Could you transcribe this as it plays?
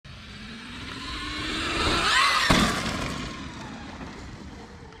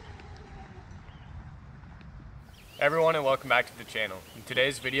Everyone, and welcome back to the channel. In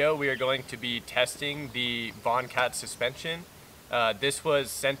today's video we are going to be testing the Vonkat suspension. This was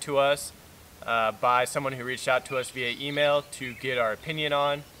sent to us by someone who reached out to us via email to get our opinion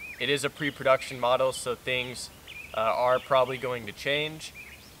on. It is a pre-production model, so things are probably going to change.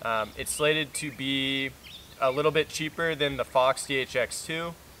 It's slated to be a little bit cheaper than the Fox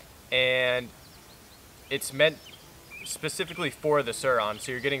DHX2, and it's meant specifically for the SurRon,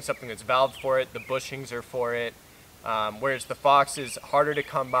 so you're getting something that's valved for it, the bushings are for it. Whereas the Fox is harder to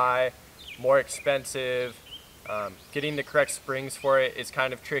come by, more expensive. Getting the correct springs for it is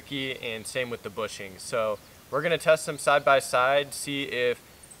kind of tricky, and same with the bushings. So we're going to test them side by side, see if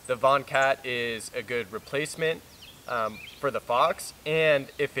the Vonkat is a good replacement for the Fox, and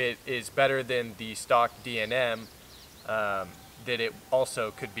if it is better than the stock D&M that it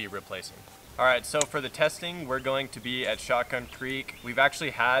also could be replacing. Alright, so for the testing, we're going to be at Shotgun Creek. We've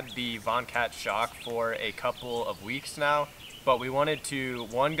actually had the Vonkat shock for a couple of weeks now, but we wanted to,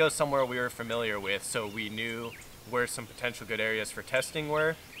 one, go somewhere we were familiar with so we knew where some potential good areas for testing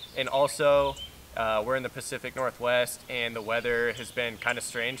were, and also we're in the Pacific Northwest and the weather has been kind of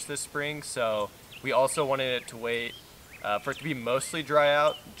strange this spring, so we also wanted it to wait for it to be mostly dry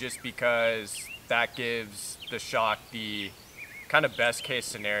out, just because that gives the shock the kind of best case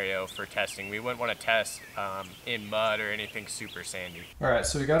scenario for testing. We wouldn't want to test in mud or anything super sandy. All right,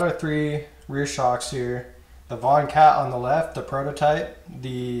 so we got our three rear shocks here. The Vonkat on the left, the prototype,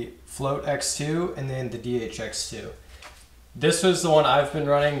 the Float X2, and then the DHX2. This was the one I've been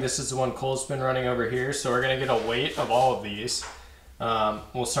running. This is the one Cole's been running over here. So we're gonna get a weight of all of these.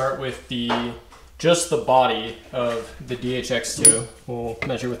 We'll start with just the body of the DHX2. We'll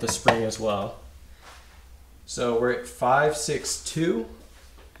measure with the spring as well. So we're at 562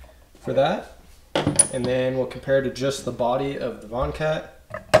 for that, and then we'll compare to just the body of the Vonkat.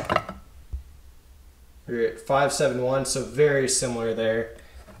 We're at 571, so very similar there.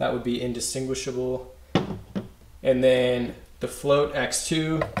 That would be indistinguishable. And then the Float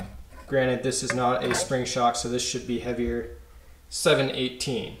X2, granted this is not a spring shock, so this should be heavier,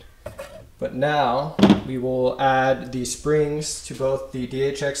 718. But now we will add the springs to both the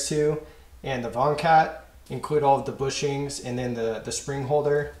DHX2 and the Vonkat, include all of the bushings and then the spring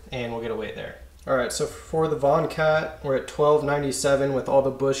holder, and we'll get a weight there. All right, so for the Vonkat, we're at 1297 with all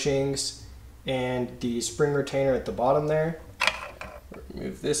the bushings and the spring retainer at the bottom there.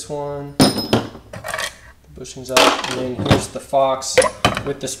 Remove this one, the bushings up, and then here's the Fox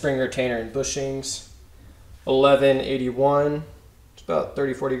with the spring retainer and bushings. 1181, it's about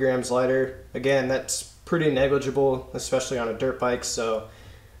 30-40 grams lighter. Again, that's pretty negligible, especially on a dirt bike, so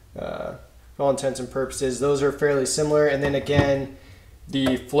for all intents and purposes, those are fairly similar. And then again,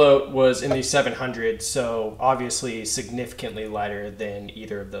 the Float was in the 700, so obviously significantly lighter than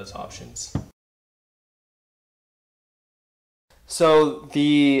either of those options. So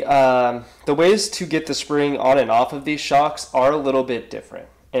the ways to get the spring on and off of these shocks are a little bit different.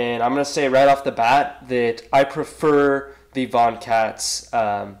 And I'm going to say right off the bat that I prefer the Vonkat's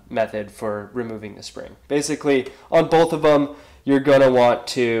method for removing the spring. Basically, on both of them, you're going to want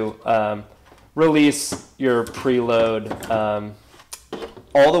to release your preload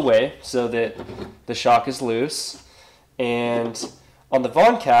all the way so that the shock is loose. And on the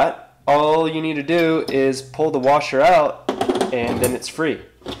Vonkat, all you need to do is pull the washer out and then it's free.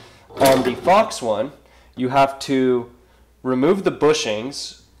 On the Fox one, you have to remove the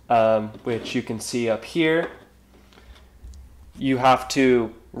bushings, which you can see up here. You have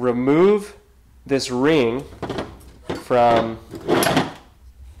to remove this ring from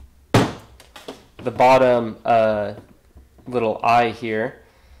the bottom little eye here,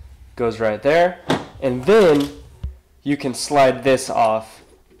 goes right there, and then you can slide this off,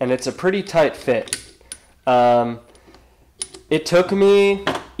 and it's a pretty tight fit. It took me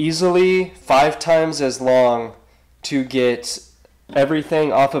easily 5 times as long to get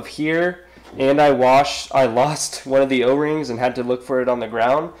everything off of here, and I lost one of the O-rings and had to look for it on the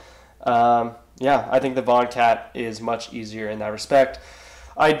ground. Yeah, I think the Vonkat is much easier in that respect.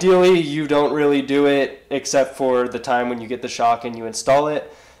 Ideally, you don't really do it except for the time when you get the shock and you install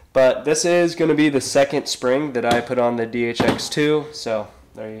it. But this is going to be the second spring that I put on the DHX2, so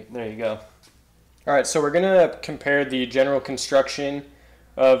there you go. All right, so we're going to compare the general construction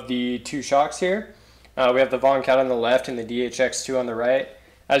of the two shocks here. We have the Vonkat on the left and the DHX2 on the right.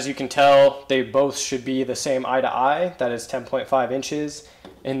 As you can tell, they both should be the same eye to eye, that is 10.5 inches.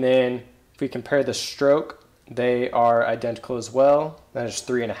 And then if we compare the stroke, they are identical as well. That is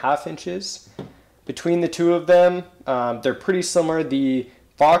 3.5 inches. Between the two of them, they're pretty similar. The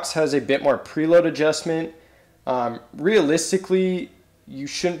Fox has a bit more preload adjustment. Realistically, you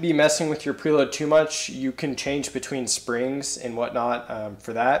shouldn't be messing with your preload too much. You can change between springs and whatnot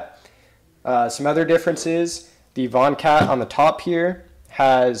for that. Some other differences, the Vonkat on the top here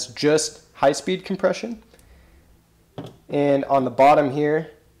has just high-speed compression. And on the bottom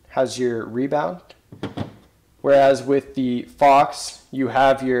here has your rebound. Whereas with the Fox, you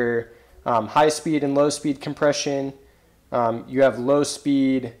have your high-speed and low-speed compression. You have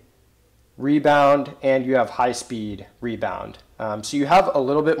low-speed rebound, and you have high-speed rebound. So you have a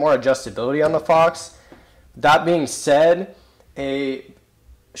little bit more adjustability on the Fox. That being said, a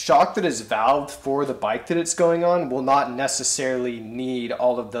shock that is valved for the bike that it's going on will not necessarily need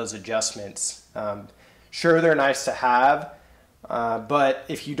all of those adjustments. Sure, they're nice to have, but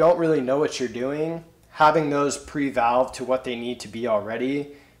if you don't really know what you're doing, having those pre-valved to what they need to be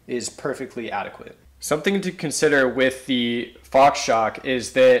already is perfectly adequate. Something to consider with the Fox shock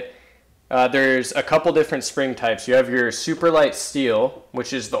is that there's a couple different spring types. You have your super light steel,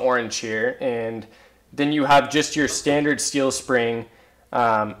 which is the orange here, and then you have just your standard steel spring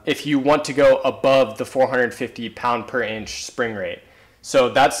if you want to go above the 450 pound per inch spring rate. So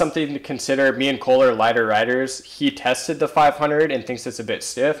that's something to consider. Me and Cole are lighter riders. He tested the 500 and thinks it's a bit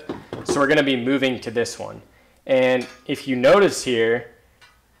stiff. So we're going to be moving to this one. And if you notice here,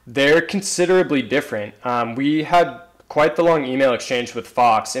 they're considerably different. We had quite the long email exchange with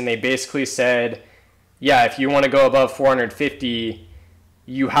Fox, and they basically said, yeah, if you want to go above 450,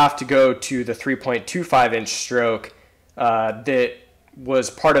 you have to go to the 3.25 inch stroke that was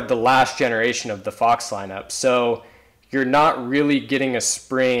part of the last generation of the Fox lineup. So you're not really getting a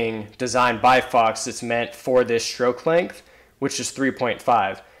spring designed by Fox that's meant for this stroke length, which is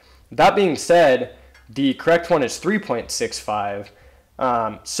 3.5. That being said, the correct one is 3.65.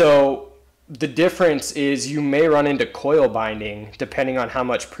 So the difference is you may run into coil binding depending on how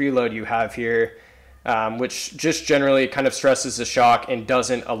much preload you have here, which just generally kind of stresses the shock and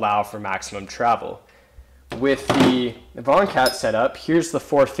doesn't allow for maximum travel. With the Vonkat setup, here's the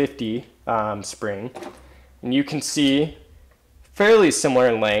 450 spring. And you can see fairly similar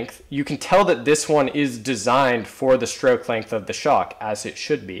in length. You can tell that this one is designed for the stroke length of the shock, as it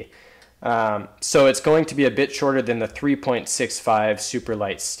should be. So it's going to be a bit shorter than the 3.65 super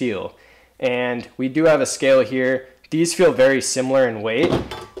light steel. And we do have a scale here. These feel very similar in weight.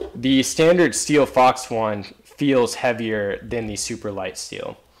 The standard steel Fox one feels heavier than the super light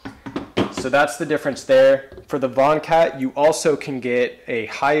steel. So that's the difference there. For the Vonkat, you also can get a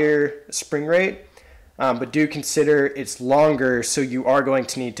higher spring rate. But do consider it's longer, so you are going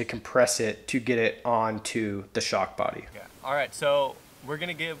to need to compress it to get it onto the shock body. Yeah. All right, so we're going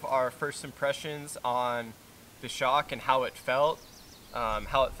to give our first impressions on the shock and how it felt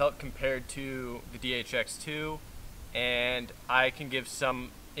compared to the DHX2, and I can give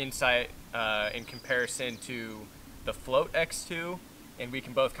some insight in comparison to the Float X2, and we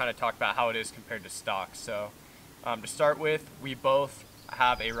can both kind of talk about how it is compared to stock. So to start with, we both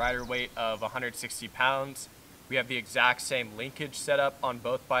have a rider weight of 160 pounds. We have the exact same linkage setup on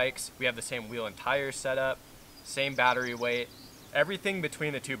both bikes. We have the same wheel and tire setup, same battery weight. Everything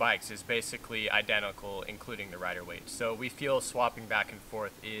between the two bikes is basically identical, including the rider weight. So we feel swapping back and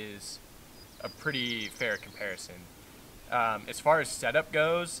forth is a pretty fair comparison. As far as setup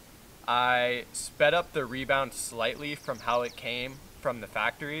goes, I sped up the rebound slightly from how it came from the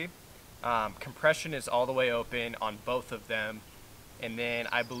factory. Compression is all the way open on both of them. And then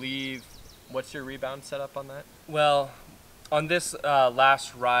I believe, what's your rebound setup on that? Well, on this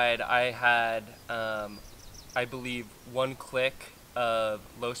last ride, I had, I believe, 1 click of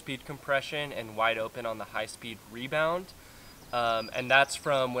low-speed compression and wide open on the high-speed rebound. And that's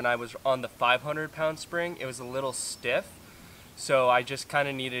from when I was on the 500-pound spring. It was a little stiff, so I just kind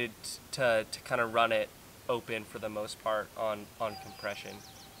of needed to kind of run it open for the most part on compression.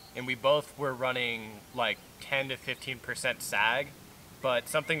 And we both were running like 10 to 15% sag. But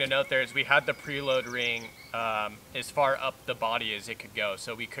something to note there is we had the preload ring as far up the body as it could go,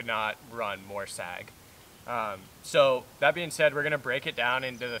 so we could not run more sag. So that being said, we're going to break it down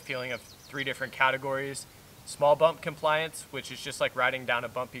into the feeling of 3 different categories. Small bump compliance, which is just like riding down a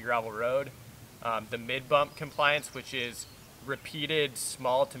bumpy gravel road. The mid bump compliance, which is repeated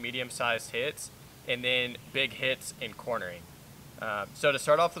small to medium-sized hits, and then big hits and cornering. So to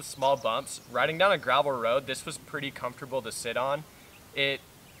start off with small bumps, riding down a gravel road, this was pretty comfortable to sit on. It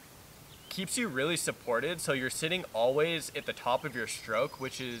keeps you really supported, so you're sitting always at the top of your stroke,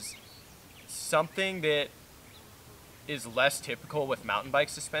 which is something that is less typical with mountain bike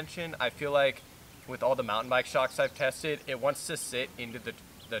suspension. I feel like with all the mountain bike shocks I've tested, it wants to sit into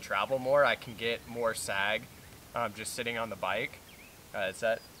the travel more. I can get more sag just sitting on the bike. Is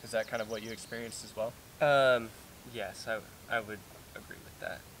that kind of what you experienced as well? Yes, I would agree with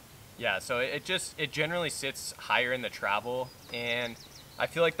that. Yeah, so it generally sits higher in the travel, and I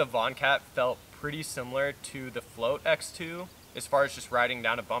feel like the Vonkat felt pretty similar to the Float X2 as far as just riding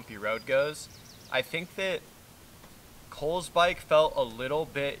down a bumpy road goes. I think that Cole's bike felt a little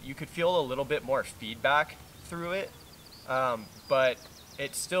bit, you could feel a little bit more feedback through it, but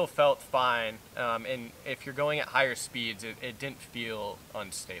it still felt fine, and if you're going at higher speeds, it didn't feel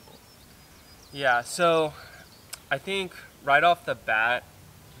unstable. Yeah, so I think right off the bat,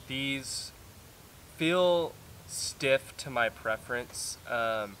 these feel stiff to my preference,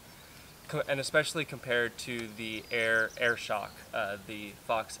 and especially compared to the Air Shock, the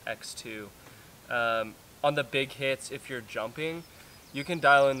Fox X2. On the big hits, if you're jumping, you can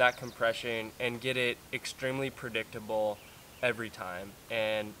dial in that compression and get it extremely predictable every time,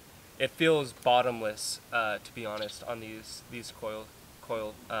 and it feels bottomless, to be honest, on these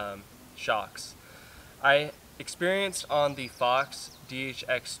coil shocks. I experienced on the Fox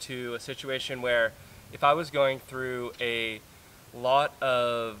DHX2 a situation where if I was going through a lot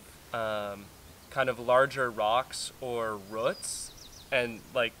of kind of larger rocks or roots, and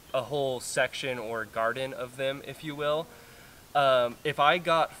like a whole section or garden of them, if you will, if I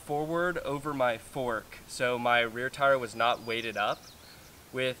got forward over my fork, so my rear tire was not weighted up,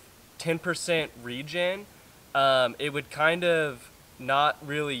 with 10% regen, it would kind of not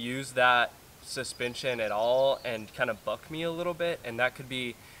really use that suspension at all and kind of buck me a little bit, and that could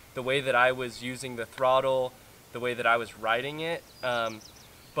be the way that I was using the throttle, the way that I was riding it.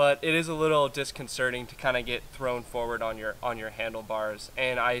 But it is a little disconcerting to kind of get thrown forward on your handlebars,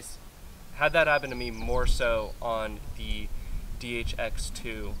 and I had that happen to me more so on the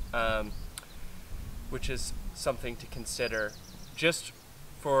DHX2, which is something to consider. Just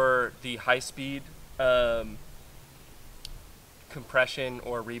for the high speed compression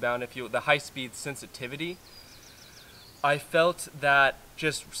or rebound, the high speed sensitivity, I felt that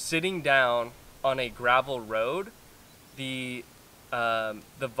just sitting down on a gravel road, the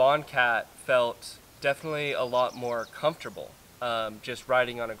Vonkat felt definitely a lot more comfortable, just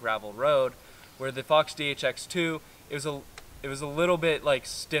riding on a gravel road, where the Fox DHX2, it was a little bit like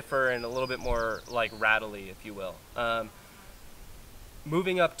stiffer and a little bit more like rattly, if you will.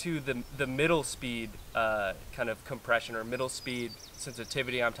 Moving up to the middle speed kind of compression or middle speed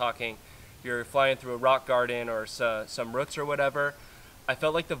sensitivity, I'm talking, you're flying through a rock garden or some roots or whatever, I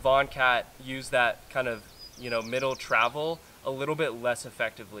felt like the Vonkat used that kind of, middle travel a little bit less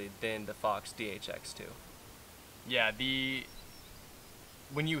effectively than the Fox DHX2. Yeah,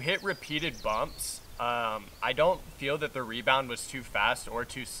 when you hit repeated bumps, I don't feel that the rebound was too fast or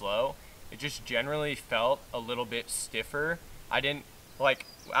too slow. It just generally felt a little bit stiffer. I didn't, like,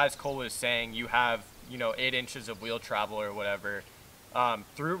 as Cole was saying, you have, 8 inches of wheel travel or whatever.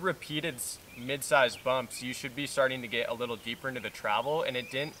 Through repeated mid-sized bumps, you should be starting to get a little deeper into the travel, and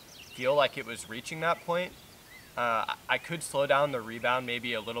it didn't feel like it was reaching that point. I could slow down the rebound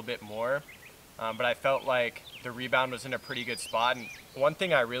maybe a little bit more, but I felt like the rebound was in a pretty good spot. And one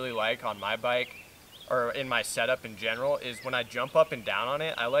thing I really like on my bike, or in my setup in general, is when I jump up and down on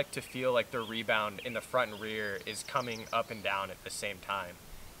it, I like to feel like the rebound in the front and rear is coming up and down at the same time.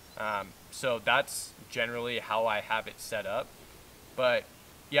 So that's generally how I have it set up. But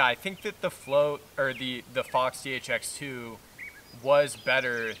yeah, I think that the Float, or the Fox DHX2 was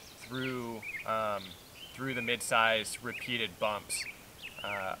better through the mid-size repeated bumps.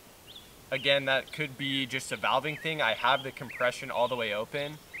 Again, that could be just a valving thing. I have the compression all the way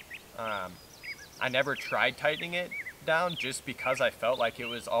open. I never tried tightening it down just because I felt like it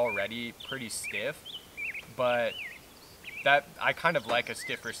was already pretty stiff, but I kind of like a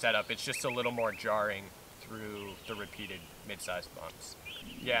stiffer setup. It's just a little more jarring through the repeated mid-sized bumps.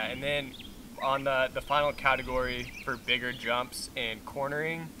 Yeah, and then on the final category for bigger jumps and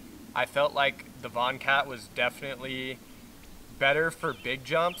cornering, I felt like the Vonkat was definitely better for big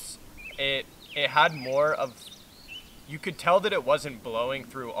jumps. It had more of, you could tell that it wasn't blowing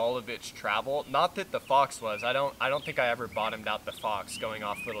through all of its travel. Not that the Fox was. I don't think I ever bottomed out the Fox going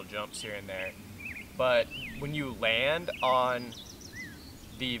off little jumps here and there. But when you land on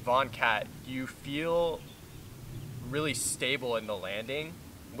the Vonkat, you feel really stable in the landing.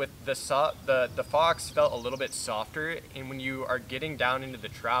 With the Fox felt a little bit softer, and when you are getting down into the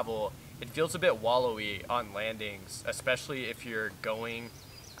travel, it feels a bit wallowy on landings, especially if you're going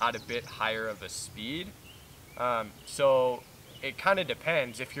at a bit higher of a speed. So it kind of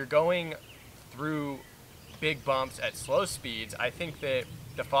depends. If you're going through big bumps at slow speeds, I think that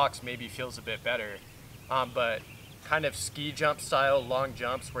the Fox maybe feels a bit better. But kind of ski jump style long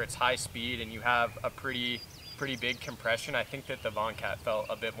jumps where it's high speed and you have a pretty big compression, I think that the Vonkat felt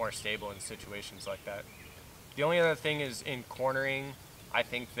a bit more stable in situations like that. The only other thing is in cornering, I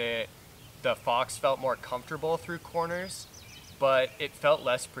think that the Fox felt more comfortable through corners, but it felt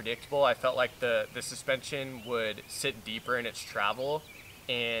less predictable. I felt like the suspension would sit deeper in its travel,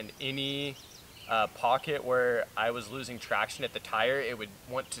 and any pocket where I was losing traction at the tire, it would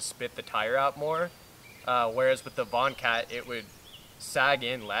want to spit the tire out more. Whereas with the Vonkat, it would sag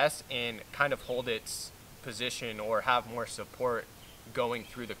in less and kind of hold its position or have more support going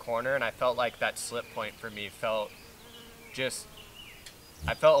through the corner. And I felt like that slip point for me I felt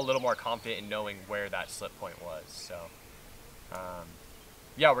a little more confident in knowing where that slip point was. So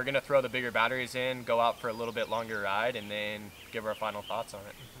yeah, we're gonna throw the bigger batteries in, go out for a little bit longer ride, and then give our final thoughts on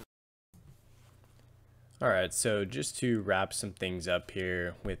it. All right, so just to wrap some things up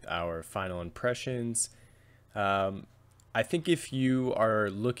here with our final impressions, I think if you are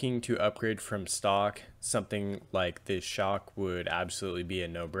looking to upgrade from stock, something like this shock would absolutely be a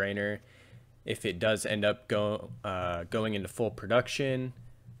no-brainer. If it does end up going into full production,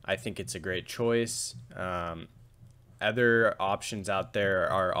 I think it's a great choice. Other options out there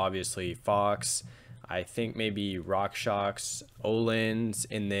are obviously Fox, I think maybe RockShox, Öhlins,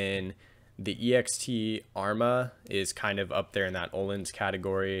 and then the EXT Arma is kind of up there in that Öhlins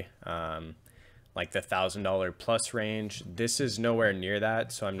category, like the $1,000 plus range. This is nowhere near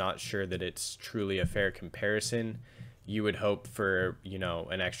that, so I'm not sure that it's truly a fair comparison. You would hope for, you know,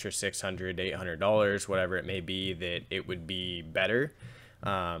 an extra $600, $800, whatever it may be, that it would be better.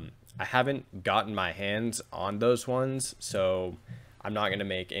 I haven't gotten my hands on those ones, so I'm not going to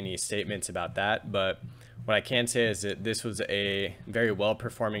make any statements about that, but what I can say is that this was a very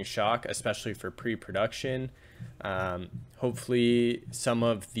well-performing shock, especially for pre-production. Hopefully some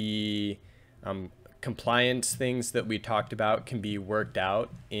of the compliance things that we talked about can be worked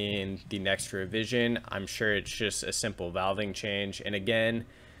out in the next revision. I'm sure it's just a simple valving change. And again,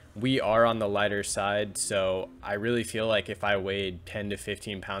 we are on the lighter side, so I really feel like if I weighed 10 to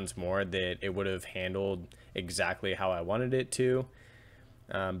 15 pounds more, that it would have handled exactly how I wanted it to.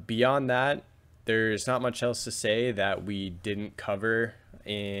 Beyond that, there's not much else to say that we didn't cover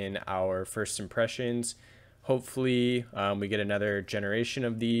in our first impressions. Hopefully we get another generation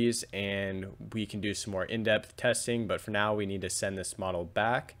of these and we can do some more in-depth testing, but for now we need to send this model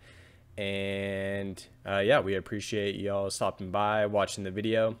back. And yeah, we appreciate y'all stopping by, watching the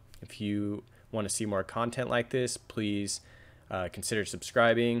video. If you want to see more content like this, please consider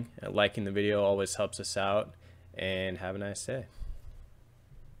subscribing. Liking the video always helps us out, and have a nice day.